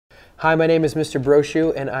Hi, my name is Mr.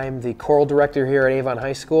 Brochu and I'm the choral director here at Avon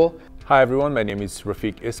High School. Hi everyone, my name is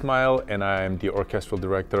Rafiq Ismail and I'm the orchestral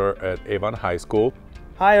director at Avon High School.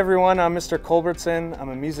 Hi everyone, I'm Mr. Culbertson. I'm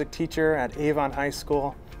a music teacher at Avon High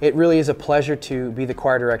School. It really is a pleasure to be the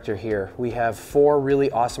choir director here. We have 4 really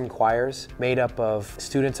awesome choirs made up of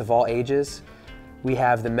students of all ages. We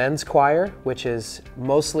have the men's choir, which is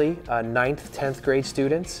mostly 9th, 10th grade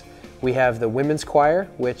students. We have the women's choir,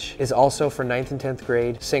 which is also for 9th and 10th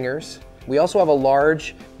grade singers. We also have a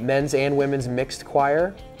large men's and women's mixed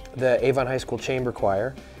choir, the Avon High School Chamber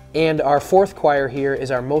Choir. And our 4th choir here is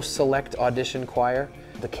our most select audition choir,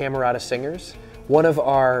 the Camerata Singers. One of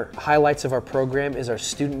our highlights of our program is our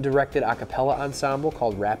student-directed a cappella ensemble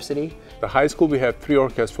called Rhapsody. At the high school we have 3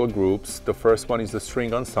 orchestral groups. The first one is the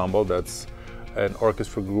string ensemble, that's an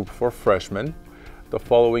orchestral group for freshmen. The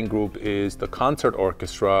following group is the concert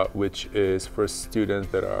orchestra, which is for students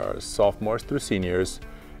that are sophomores through seniors.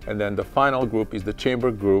 And then the final group is the chamber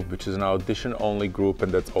group, which is an audition-only group and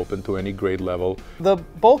that's open to any grade level. The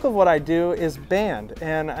bulk of what I do is band,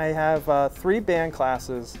 and I have 3 band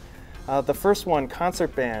classes. The first one,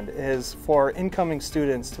 concert band, is for incoming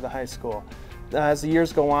students to the high school. As the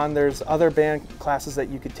years go on, there's other band classes that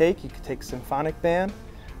you could take. You could take symphonic band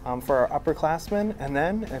for our upperclassmen, and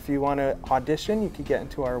then if you want to audition, you could get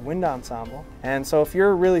into our wind ensemble. And so if you're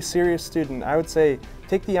a really serious student, I would say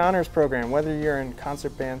take the honors program, whether you're in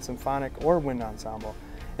concert band, symphonic, or wind ensemble.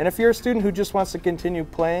 And if you're a student who just wants to continue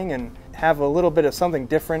playing and have a little bit of something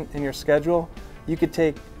different in your schedule, you could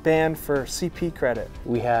take band for CP credit.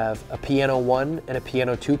 We have a Piano 1 and a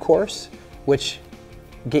Piano 2 course, which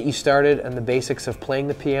get you started on the basics of playing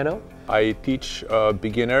the piano. I teach a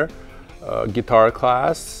beginner guitar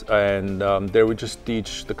class, and there we just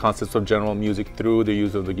teach the concepts of general music through the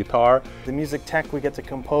use of the guitar. The music tech, we get to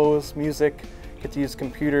compose music, get to use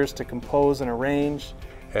computers to compose and arrange.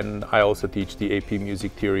 And I also teach the AP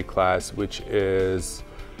Music Theory class, which is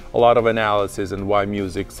a lot of analysis and why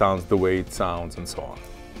music sounds the way it sounds and so on.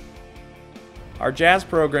 Our jazz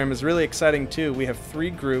program is really exciting too. We have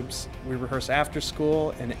 3 groups, we rehearse after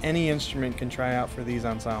school, and any instrument can try out for these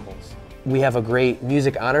ensembles. We have a great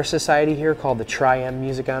music honor society here called the Tri-M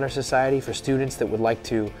Music Honor Society for students that would like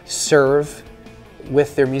to serve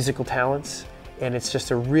with their musical talents. And it's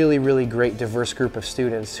just a really, really great diverse group of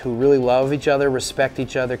students who really love each other, respect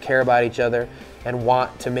each other, care about each other, and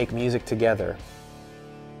want to make music together.